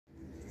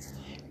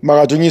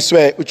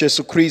Makadunyiswe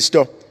uJesu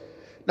Kristo.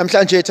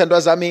 Namhlanje ithandwa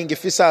zami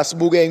ngifisa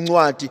sibuke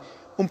incwadi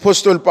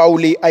umpostoli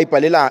Pauli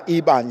ayibhalela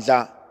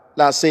ibandla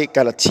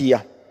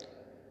laseGalatia.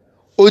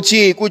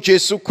 Uthi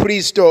kuJesu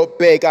Kristo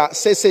bheka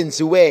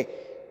sesenziwe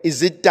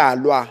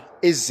izidalwa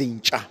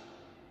ezintsha.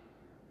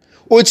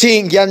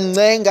 Uthi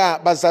ngiyancenga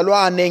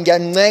bazalwane,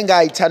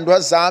 ngiyancenga ithandwa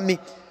zami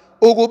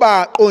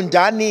ukuba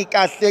qondani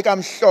kahle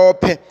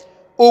kamhlophe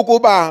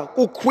ukuba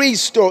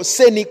kuKristo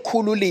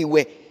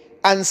senikhululiwe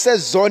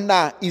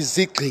anisezona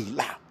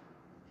izigqila.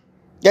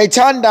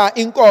 Ngiyayithanda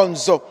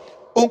inkonzo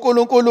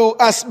uNkulunkulu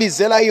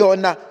asibizela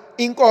yona,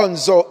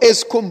 inkonzo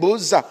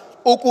esikhumbuza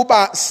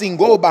ukuba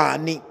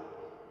singobani,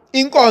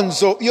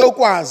 inkonzo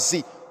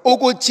yokwazi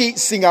ukuthi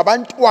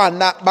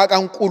singabantwana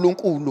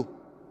bakaNkulunkulu,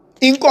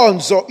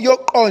 inkonzo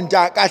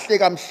yoqonda kahle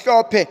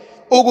kamhlophe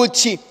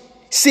ukuthi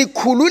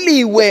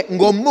sikhululiwe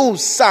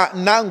ngomusa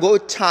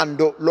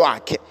nangothando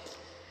lwakhe.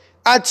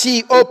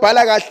 Athi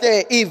obhala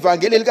kahle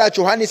ivangeli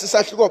likaJohane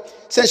isahluko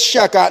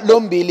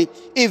sesishiyagalombili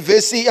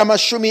ivesi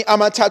yamashumi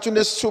amathathu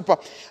nesithupha,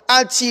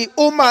 athi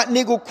uma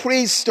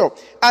nikuKristo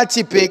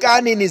athi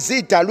bhekani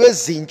nizidalwe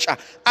ezintsha,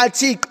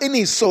 athi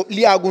iqiniso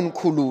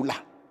liyakunikhulula.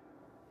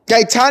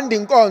 Ngiyayithanda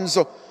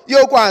inkonzo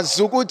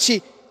yokwazi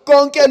ukuthi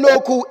konke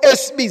lokhu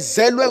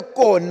esibizelwe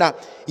kona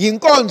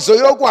yinkonzo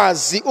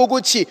yokwazi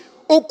ukuthi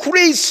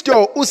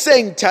uKristo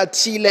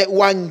usengithathile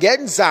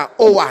wangenza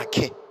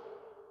owakhe.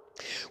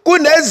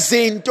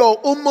 Kunezinto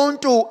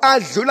umuntu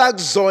adlula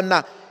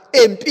kuzona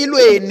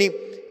empilweni,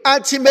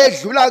 athi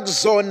medlula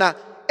kuzona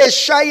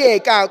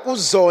eshayeka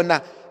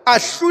kuzona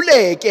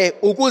ahluleke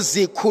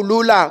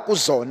ukuzikhulula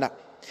kuzona.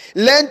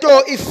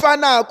 Lento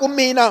ifana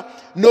kumina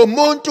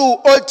nomuntu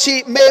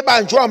othi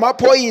mebanjwa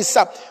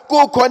amaphoyisa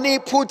kukhona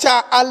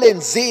iphutha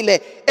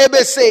alenzile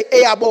ebese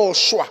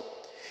eyaboshwa.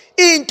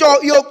 Into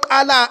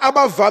yokuqala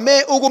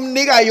abavame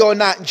ukumnika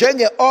yona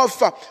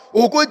njenge-offer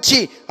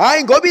ukuthi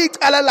hayi ngoba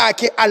icala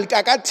lakhe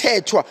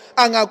alikakathethwa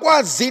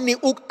angakwazini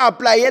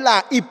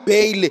uku-aplayela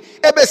ibail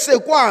ebese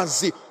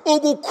kwazi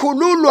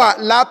ukukhululwa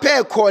lapho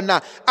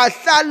ekhona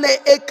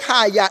ahlale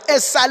ekhaya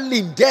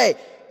esalinde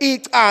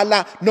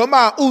icala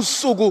noma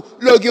usuku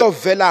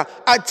lokuyovela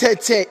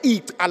athethe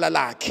icala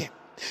lakhe.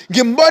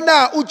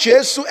 Ngimbona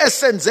uJesu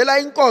esenzela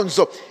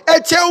inkonzo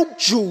ethe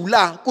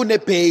ukujula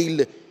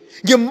kunebail.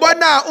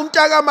 Ngimbona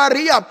umntaka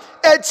Maria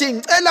ethi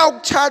ngicela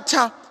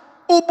ukuthatha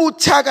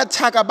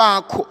ubuthakathaka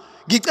bakho,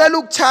 ngicela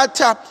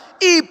ukuthatha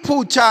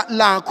iphutha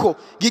lakho,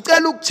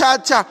 ngicela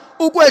ukuthatha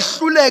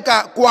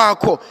ukwehluleka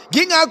kwakho,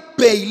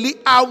 ngingakubhaili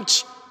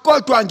out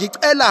kodwa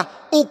ngicela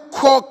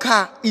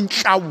ukukhokha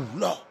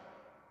inhlawulo.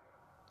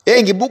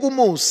 Ngibuka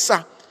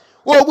umusa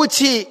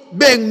wokuthi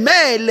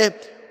bengimele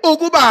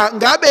ukuba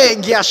ngabe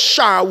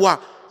ngiyashawa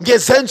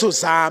ngezenzo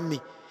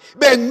zami,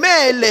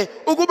 bengimele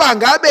ukuba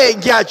ngabe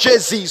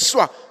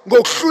ngiyajeziswa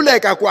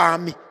ngokuhluleka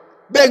kwami,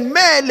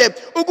 bengimele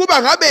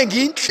ukuba ngabe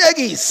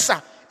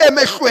ngiyinhlekisa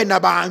emehlweni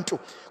abantu,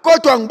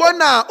 kodwa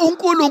ngibona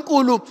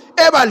uNkulunkulu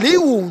eba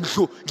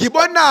liwundlu,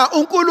 ngibona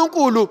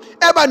uNkulunkulu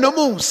eba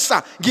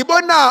nomusa,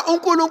 ngibona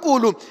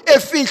uNkulunkulu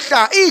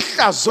efihla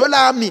ihlazo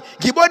lami,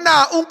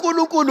 ngibona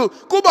uNkulunkulu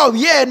kuba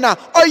uyena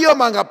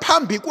oyoma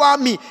ngaphambi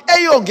kwami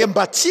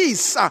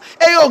eyongembathisa,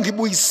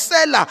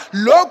 eyongibuyisela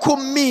lokhu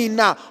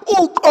mina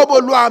uqobo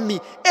lwami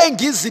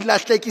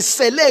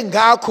engizilahlekisele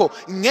ngakho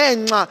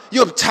ngenxa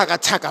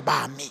yobuthakathaka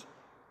bami.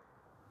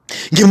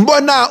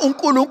 Ngimbona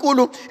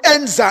uNkulunkulu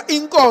enza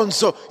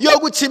inkonzo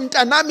yokuthi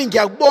mntanami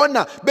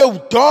ngiyakubona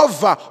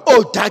bewudova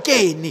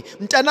odakeni,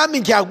 mntanami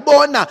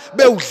ngiyakubona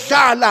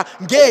bewudlala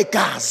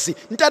ngegazi,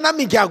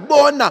 mntanami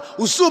ngiyakubona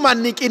usuma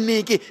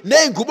nikiniki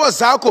nezingubo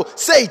zakho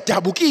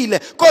seyidabukile,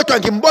 kodwa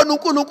ngimbona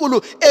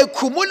uNkulunkulu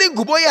ekhumula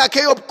ingubo yakhe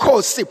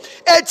yobukhosi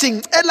ethi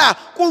ngicela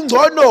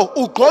kungcono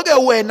ugqoke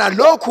wena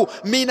lokhu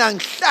mina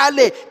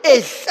ngihlale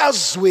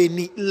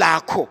ehlazweni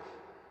lakho.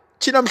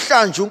 Thina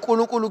namhlanje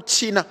uNkulunkulu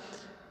kuthina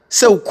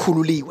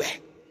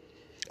sewukhululiwe.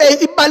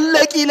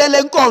 Ibalekile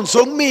lenkonzo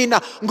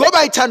kumina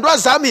ngoba ithandwa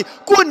zami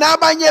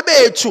kunabanye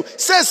bethu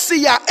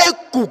sesiya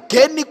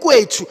egugeni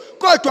kwethu,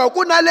 kodwa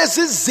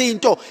kunalezi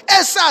zinto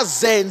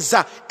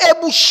esazenza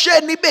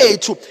ebusheni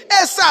bethu,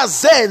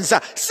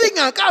 esazenza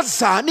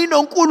singakazani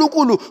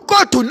noNkulunkulu,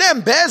 kodwa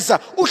unembeza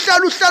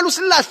uhlala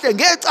usilahle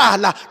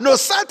ngecala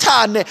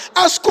noSathane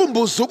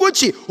asikhumbuza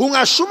ukuthi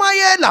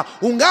ungashumayela,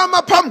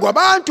 ungama phambi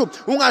kwabantu,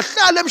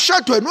 ungahlala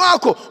emshadweni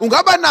wakho,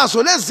 ungaba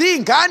nazo lezi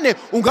ingane,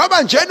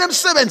 ungaba njena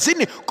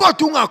emsebenzini,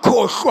 kodwa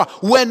ungakhohlwa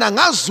wena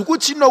ngazi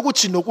ukuthi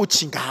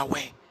nokuthi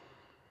ngawe.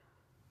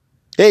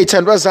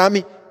 Thandwa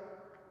zami,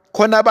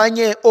 khona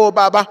abanye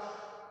obaba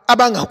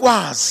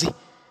abangakwazi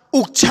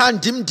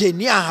ukuthanda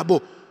imndeni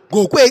yabo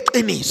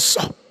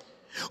ngokweqiniso,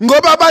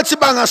 ngoba bathi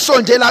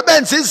bangasondela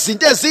benza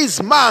izinto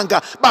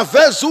ezizimanga,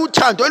 baveza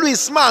uthando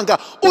oluyisimanga,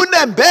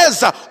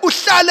 unembeza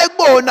uhlale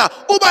kubona,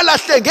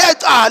 ubalahle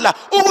ngecala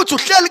ukuthi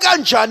uhleli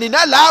kanjani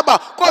nalaba,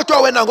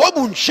 kodwa wena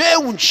ngoba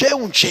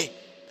unje.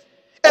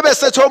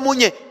 Ebesethu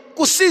omunye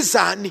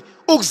kusizani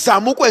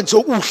ukuzama ukwenza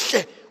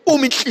okuhle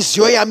uma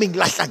inhliziyo yami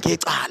ngilahla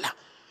ngecala.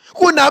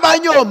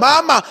 kunabanye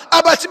omama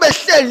abathi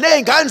behleli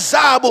nezingane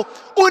zabo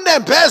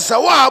unembeza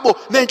wabo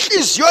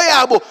nenhliziyo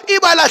yabo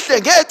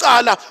ibalahle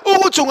ngecala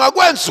ukuthi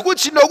ungakwenza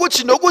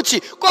ukuthi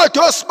nokuthi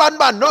kodwa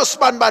osibanibani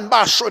nosibanibani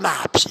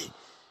bashonaphi.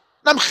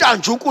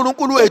 Namhlanje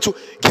uNkulunkulu wethu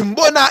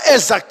ngimbona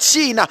eza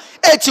kuthina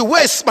ethi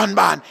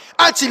wesibanibani,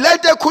 athi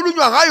lento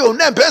ekhulunywa ngayo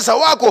unembeza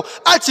wakho,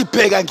 athi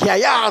bheka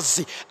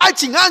ngiyayazi,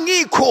 athi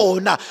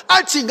ngangikhona,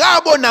 athi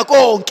ngabona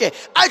konke,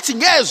 athi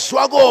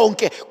ngezwa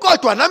konke,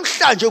 kodwa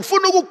namhlanje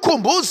ngifuna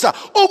ukukukhumbuza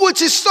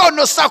ukuthi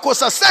isono sakho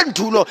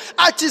sasendulo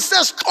athi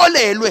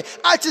sesixolelwe,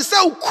 athi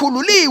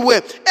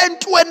sewukhululiwe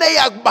entweni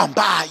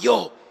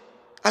eyakubambayo.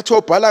 Athi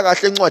obhala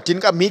kahle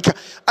encwadini kaMikha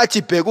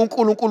athi bheka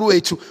uNkulunkulu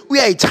wethu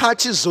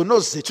uyayithatha izono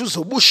zethu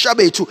zobusha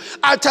bethu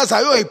athi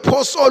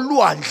azayoyiphosa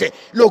olwandle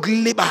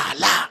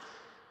lokulibala.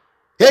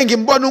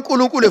 Ngimbona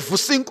uNkulunkulu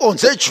evusa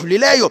inkonzo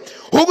ejulileyo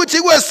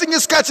ukuthi kwesinye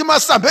isikhathi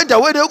masambe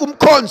endaweni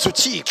yokumkhonza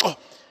uThixo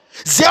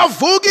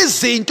ziyavuka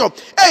izinto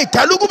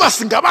ezidala ukuba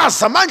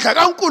singabaza amandla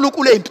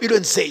kaNkulunkulu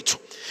empilweni zethu.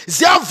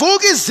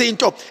 Ziyavuka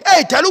izinto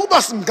ezidala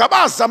ukuba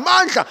singabaza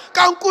amandla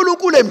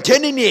kaNkulunkulu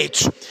emndenini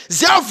yethu.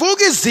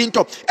 Ziyavuka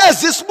izinto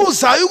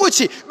ezisibuzayo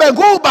ukuthi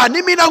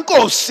bengubani mina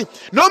Nkosi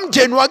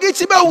nomndeni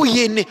wakithi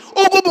bewuyini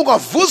ukuba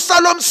ungavusa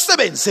lo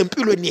msebenzi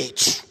empilweni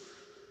yethu.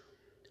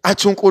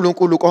 Athi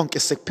uNkulunkulu konke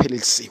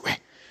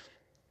sekuphelelisiwe.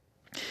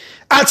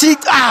 Athi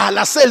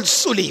icala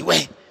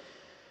selisuliwe.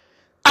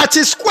 Athi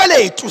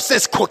isikweletu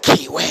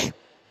sesikhokhiwe.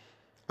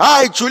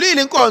 Hayi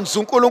julile inkonzo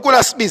uNkulunkulu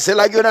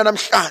asibizela kuyona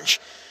namhlanje.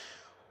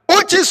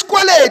 Uthi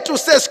isikweletu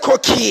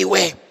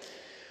sesikhokhiwe.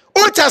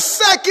 Uthi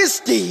asekho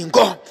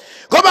isidingo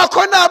ngoba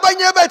khona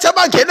abanye bethu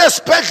abangena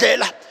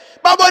esibhedlela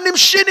babona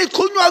imishini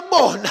ichunywa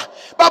kubona,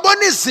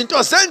 babona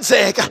izinto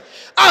zenzeka,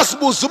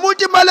 asibuza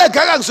umuntu imali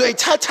engaka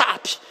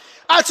ngizoyithathaphi.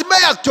 Athi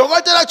meya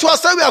kudokotela kuthiwa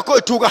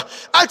sekuyagoduka,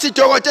 athi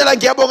dokotela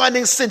ngiyabonga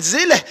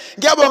ningisindizile,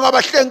 ngiyabonga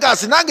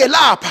abahlengikazi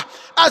nangelapha,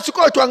 athi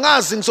kodwa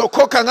ngazi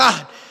ngizokhokha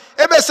ngani.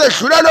 Ebese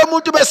edlula lo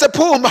muntu bese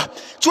phuma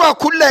kuthiwa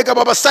khululeka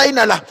baba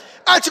sayina la,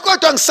 athi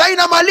kodwa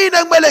ngisayina malini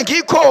ekumele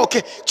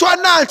ngiyikhokhe, kuthiwa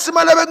nansi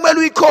imali ebekumele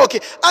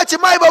uyikhokhe, athi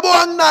mayi babo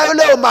wanginayo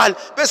leyo mali,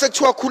 bese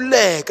kuthiwa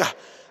khululeka,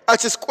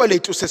 athi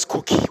isikweletu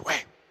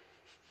sesikhokhiwe.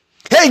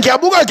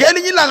 Ngiyabuka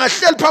ngelinye ilanga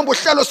hleli phambi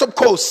kohlelo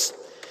sobukhosi,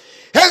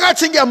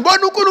 engathi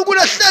ngiyambona uNkulunkulu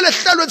ehlele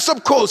ehlelweni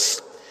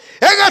sobukhosi,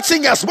 engathi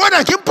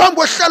ngiyazibona ngiphambi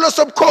kohlelo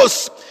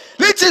sobukhosi,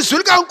 lithi izwi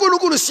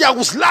likaNkulunkulu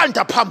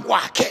siyakuzilanda phambi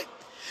kwakhe.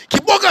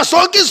 Ngibonga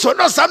zonke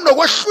izono zami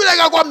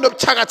nokwehluleka kwami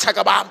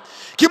nobuthakathaka bami.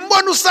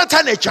 Ngimbona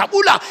uSathane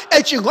ejabula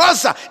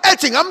etshingoza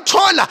ethi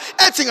ngamthola,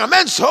 ethi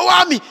ngamenzo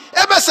wami,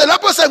 ebese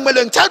lapho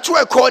sengimele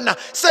ngithathwe khona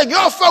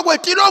sengiyofakwa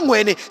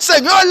etilongweni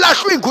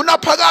sengiyolahlwa inguna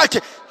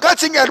phakade.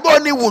 Ngathi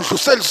ngiyalibona iwundlu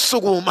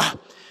selisukuma,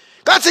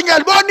 ngathi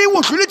ngiyalibona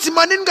iwundlu lithi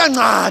manini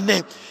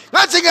kancane,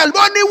 ngathi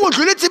ngiyalibona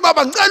iwundlu lithi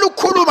baba ngicela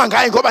ukukhuluma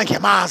ngaye ngoba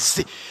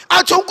ngiyamazi.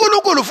 Athi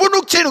uNkulunkulu ufuna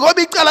ukuthini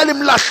ngoba icala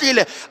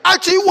limlahlile.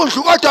 Athi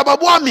iwundlu kodwa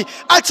baba wami,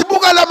 athi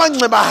buka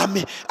lamanxeba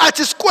ami,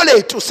 athi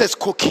isikweletu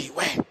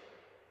sesikhokhiwe.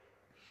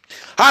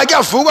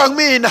 Akuyavuka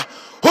kumina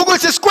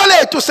ukuthi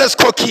isikweletu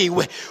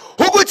sesikhokhiwe,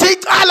 ukuthi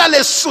icala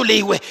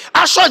lesisuliwe.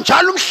 Asho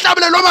njalo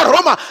umhlabelelo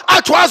wamaRoma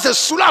athi waze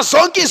sisula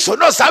zonke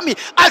izono zami,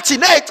 athi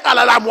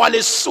necala lami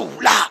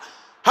walisula.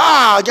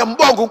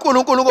 Ngiyambonga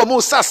uNkulunkulu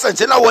ngomusa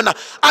asenzela wona,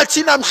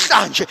 athi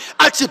namhlanje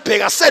athi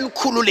bheka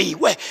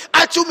senikhululiwe,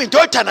 athi uma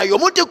indodana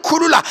yomuntu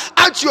ikhulula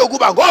athi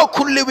yokuba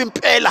ngokhululiwe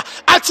impela,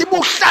 athi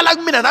buhlala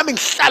kumina nami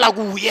ngihlala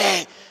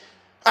kuye,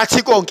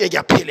 athi konke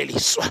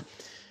kuyapheleliswa.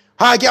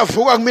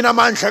 Kuyavuka kumina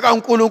amandla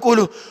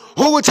kaNkulunkulu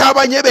ukuthi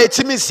abanye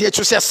bethu imizi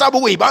yethu siyasaba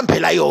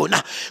ukuyibambela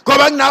yona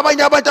ngoba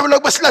kunabanye abantu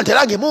abalokhu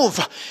basilandela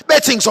ngemuva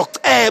bethi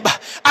ngizokuceba,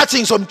 athi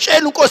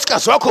ngizomtshela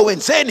unkosikazi wakho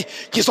wenzeni,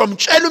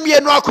 ngizomtshela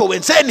umyeni wakho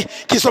wenzeni,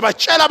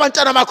 ngizobatshela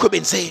abantwana bakho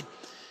benzeni.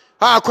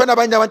 Khona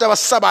abanye abantu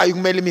abasabayo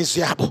kumele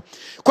imizwi yabo,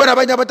 khona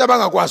abanye abantu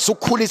abangakwazi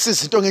ukukhulisa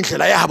izinto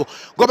ngendlela yabo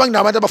ngoba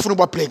kunabantu abafuna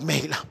ukuba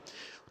blackmailer.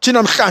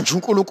 Thina namhlanje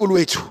uNkulunkulu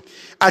wethu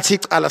athi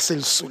icala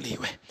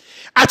selisuliwe,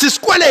 athi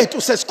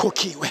isikweletu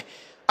sesikhokhiwe,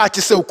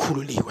 athi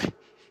sewukhululiwe,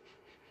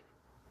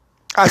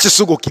 athi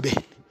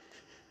sukugibeni,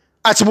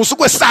 athi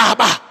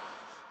musukwesaba,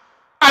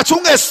 athi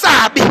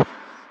ungesabi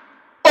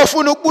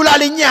ofuna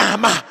ukubulala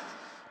inyama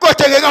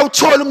kodwa ngeke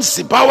awuthole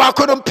umzimba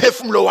wakho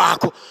nomphefumulo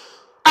wakho.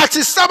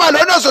 Athi saba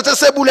lona ozothi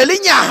sebulela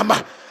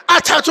inyama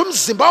athatha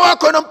umzimba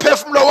wakho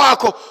nomphefumulo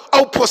wakho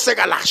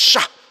awuphoseka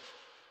lasha.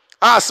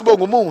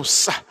 Sibonga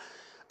umusa,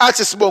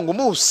 athi sibonga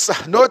umusa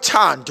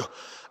nothando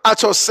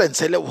athi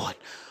osenzele wona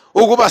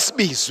ukuba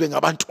sibizwe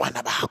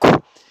ngabantwana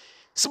bakho.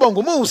 Sibonga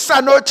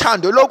umusa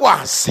nothando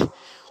lokwazi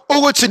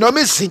ukuthi noma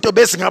izinto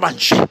bezingaba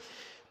nje,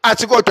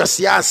 athi kodwa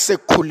siyazi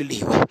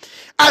sekukhululiwe.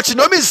 Athi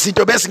noma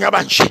izinto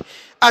bezingaba nje,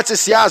 athi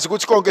siyazi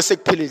ukuthi konke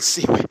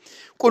sekuphelelisiwe.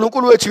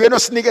 uNkulunkulu wethu uyena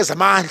osinikeza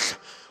amandla,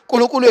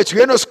 uNkulunkulu wethu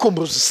uyena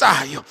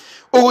osikhumbuzisayo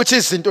ukuthi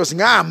izinto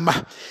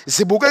zingama,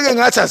 zibukeke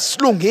ngathi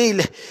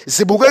azisilungile,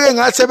 zibukeke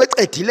ngathi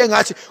ebeqedile,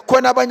 ngathi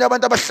khona abanye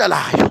abantu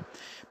abahlalayo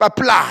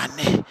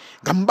baplane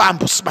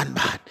ngambamba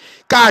usibanibani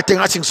kade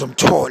ngathi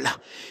ngizomthola.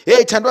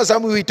 Thandwa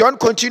zami, we don't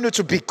continue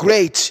to be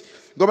great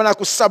ngoba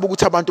nakho usaba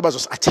ukuthi abantu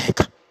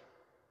bazosi-attack.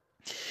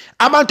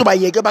 Abantu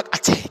bayeke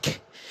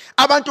bak-attack.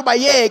 Abantu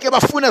bayeke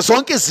bafune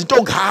zonke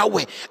izinto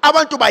ngawe.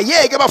 Abantu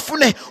bayeke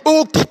bafune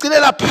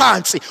ukudicilela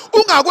phansi.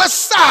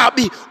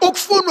 Ungakwesabi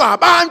ukufunwa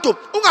abantu,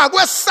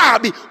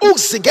 ungakwesabi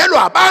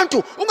ukuzingelwa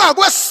abantu,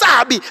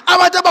 ungakwesabi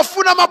abantu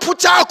abafuna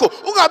amaphutha akho,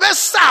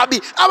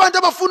 ungabesabi abantu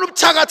abafuna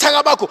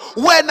ubuthakathaka bakho.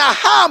 Wena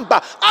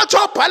hamba, athi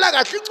obhala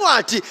kahle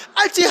incwadi,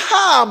 athi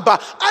hamba,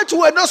 athi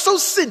wena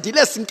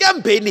osewusindile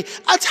sinkembeni,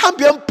 athi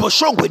hamba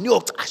embhoshongweni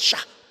yocasha.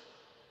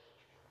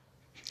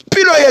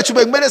 Impilo yethu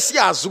bekumele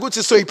siyazi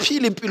ukuthi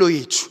soyiphila impilo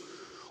yethu.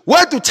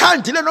 Whether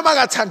uthandile noma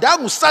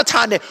kathandanga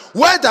usathane,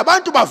 whether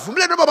abantu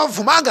bavumile noma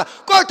bavumanga,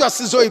 kodwa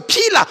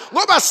sizoyiphila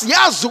ngoba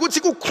siyazi ukuthi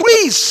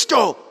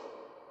kuKristo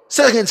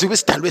sekenziwe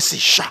isidalwa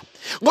esisha.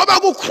 Ngoba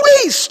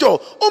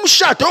kuKristo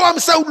umshado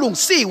wami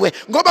sewulungisiwe,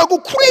 ngoba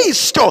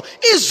kuKristo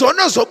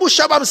izono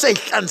zobusha bami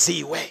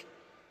seyihlanziwe.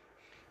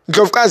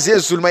 Ndlovukazi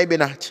yezulu mayibe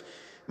nathi,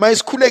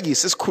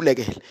 mayisikhulekise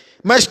sikhulekele,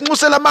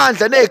 mayisinxusela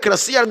amandla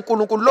negrasiya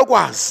kaNkulunkulu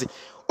lokwazi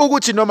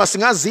ukuthi noma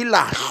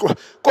singazilahlwa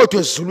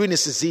kodwa ezulwini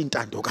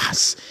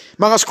sizintandokazi.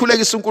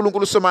 Mangasikhulekisa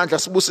uNkulunkulu somandla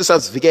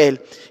sibusisa sivikele,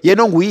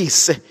 yena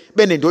onguyise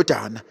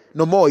benendodana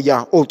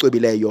nomoya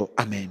ocwebileyo.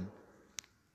 Amen.